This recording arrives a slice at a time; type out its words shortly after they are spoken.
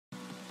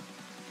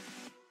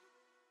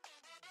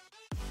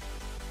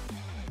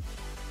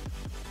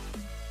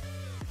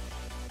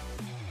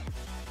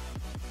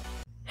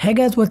Hey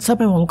guys, what's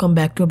up and welcome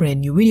back to a brand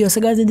new video. So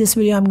guys, in this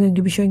video I'm going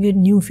to be showing you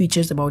new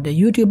features about the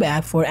YouTube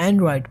app for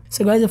Android.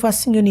 So guys, the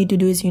first thing you need to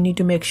do is you need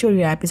to make sure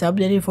your app is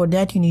updated. For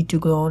that you need to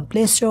go on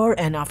Play Store,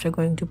 and after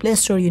going to Play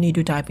Store you need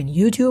to type in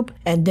YouTube,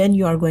 and then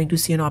you are going to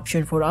see an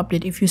option for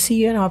update. If you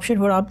see an option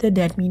for update,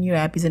 that means your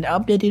app isn't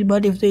updated,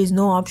 but if there is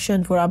no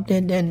option for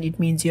update, then it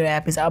means your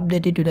app is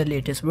updated to the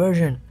latest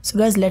version. So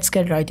guys, let's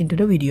get right into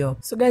the video.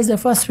 So guys, the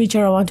first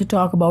feature I want to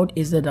talk about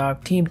is the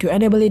dark theme. To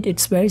enable it,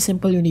 it's very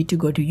simple. You need to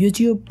go to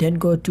YouTube, then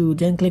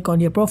click on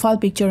your profile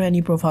picture, any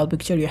profile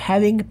picture you're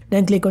having,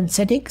 then click on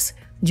settings,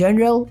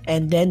 general,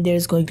 and then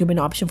there's going to be an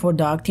option for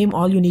dark theme.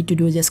 All you need to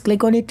do is just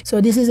click on it.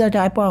 So this is a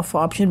type of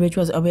option which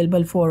was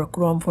available for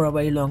Chrome for a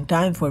very long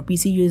time for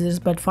PC users,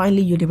 but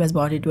finally YouTube has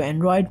brought it to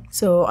Android.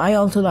 So I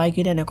also like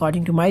it, and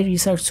according to my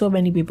research, so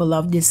many people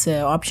love this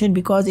option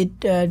because it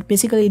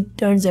basically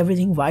turns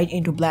everything white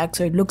into black,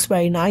 so it looks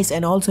very nice,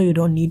 and also you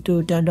don't need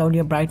to turn down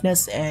your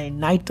brightness in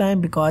nighttime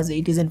because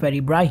it isn't very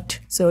bright.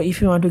 So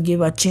if you want to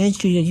give a change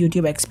to your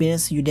YouTube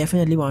experience, you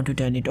definitely want to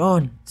turn it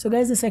on. So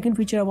guys, the second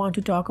feature I want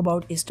to talk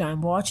about is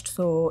time watched.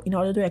 So in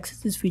order to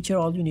access this feature,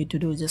 all you need to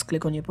do is just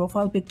click on your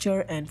profile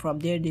picture, and from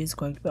there is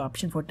going to be an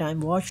option for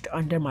time watched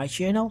under my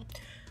channel.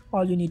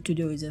 All you need to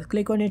do is just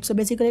click on it. So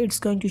basically it's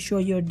going to show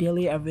your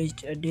daily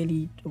average,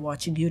 daily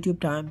watching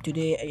YouTube time,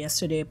 today,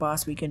 yesterday,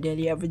 past weekend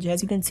daily average.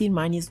 As you can see,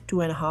 mine is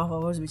 2.5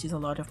 hours, which is a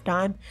lot of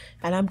time,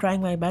 and I'm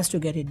trying my best to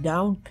get it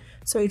down.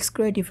 So it's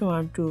great if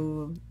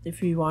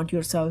you want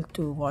yourself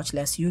to watch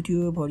less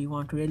YouTube, or you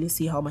want to really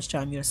see how much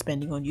time you're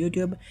spending on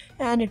YouTube.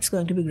 And it's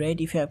going to be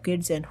great if you have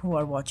kids and who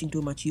are watching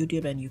too much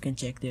YouTube, and you can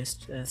check their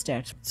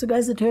stats. So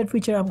guys, the third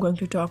feature I'm going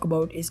to talk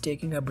about is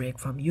taking a break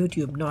from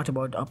YouTube. Not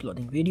about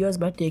uploading videos,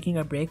 but taking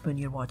a break when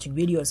you're watching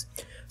videos.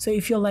 So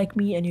if you're like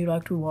me and you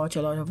like to watch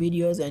a lot of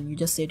videos, and you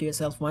just say to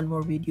yourself one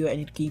more video and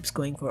it keeps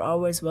going for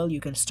hours, well, you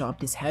can stop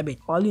this habit.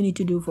 All you need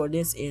to do for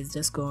this is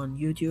just go on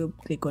YouTube,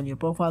 click on your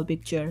profile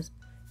pictures,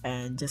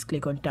 and just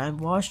click on time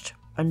watched.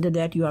 Under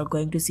that you are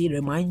going to see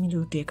remind me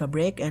to take a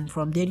break, and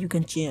from there you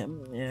can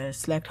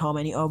select how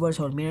many hours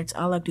or minutes.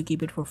 I like to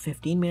keep it for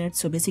 15 minutes.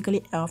 So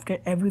basically after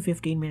every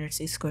 15 minutes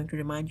it's going to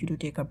remind you to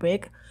take a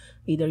break.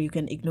 Either you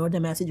can ignore the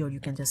message, or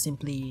you can just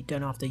simply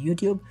turn off the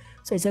YouTube.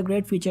 So it's a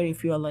great feature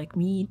if you are like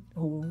me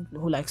who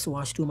likes to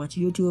watch too much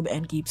YouTube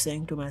and keeps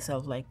saying to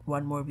myself like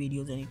one more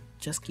videos, and it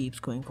just keeps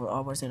going for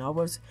hours and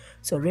hours.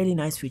 So really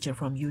nice feature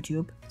from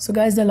YouTube. So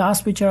guys, the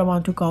last feature I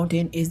want to count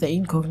in is the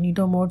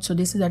incognito mode. So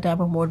this is a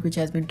type of mode which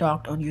has been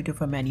talked on YouTube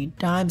for many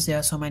times. There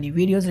are so many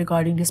videos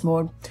regarding this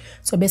mode.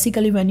 So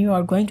basically when you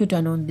are going to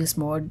turn on this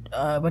mode,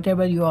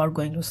 whatever you are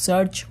going to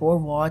search or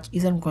watch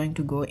isn't going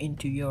to go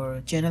into your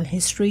channel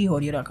history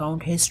or your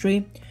account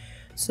history.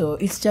 So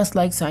it's just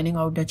like signing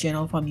out the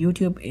channel from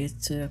YouTube.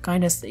 It's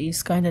kind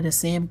of the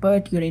same,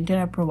 but your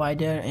internet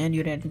provider and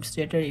your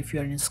administrator, if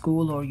you're in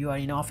school or you are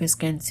in office,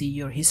 can see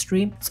your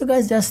history. So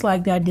guys, just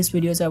like that, this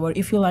video is over.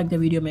 If you like the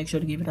video, make sure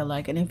to give it a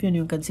like, and if you're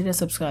new, consider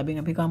subscribing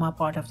and become a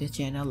part of this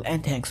channel.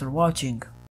 And thanks for watching.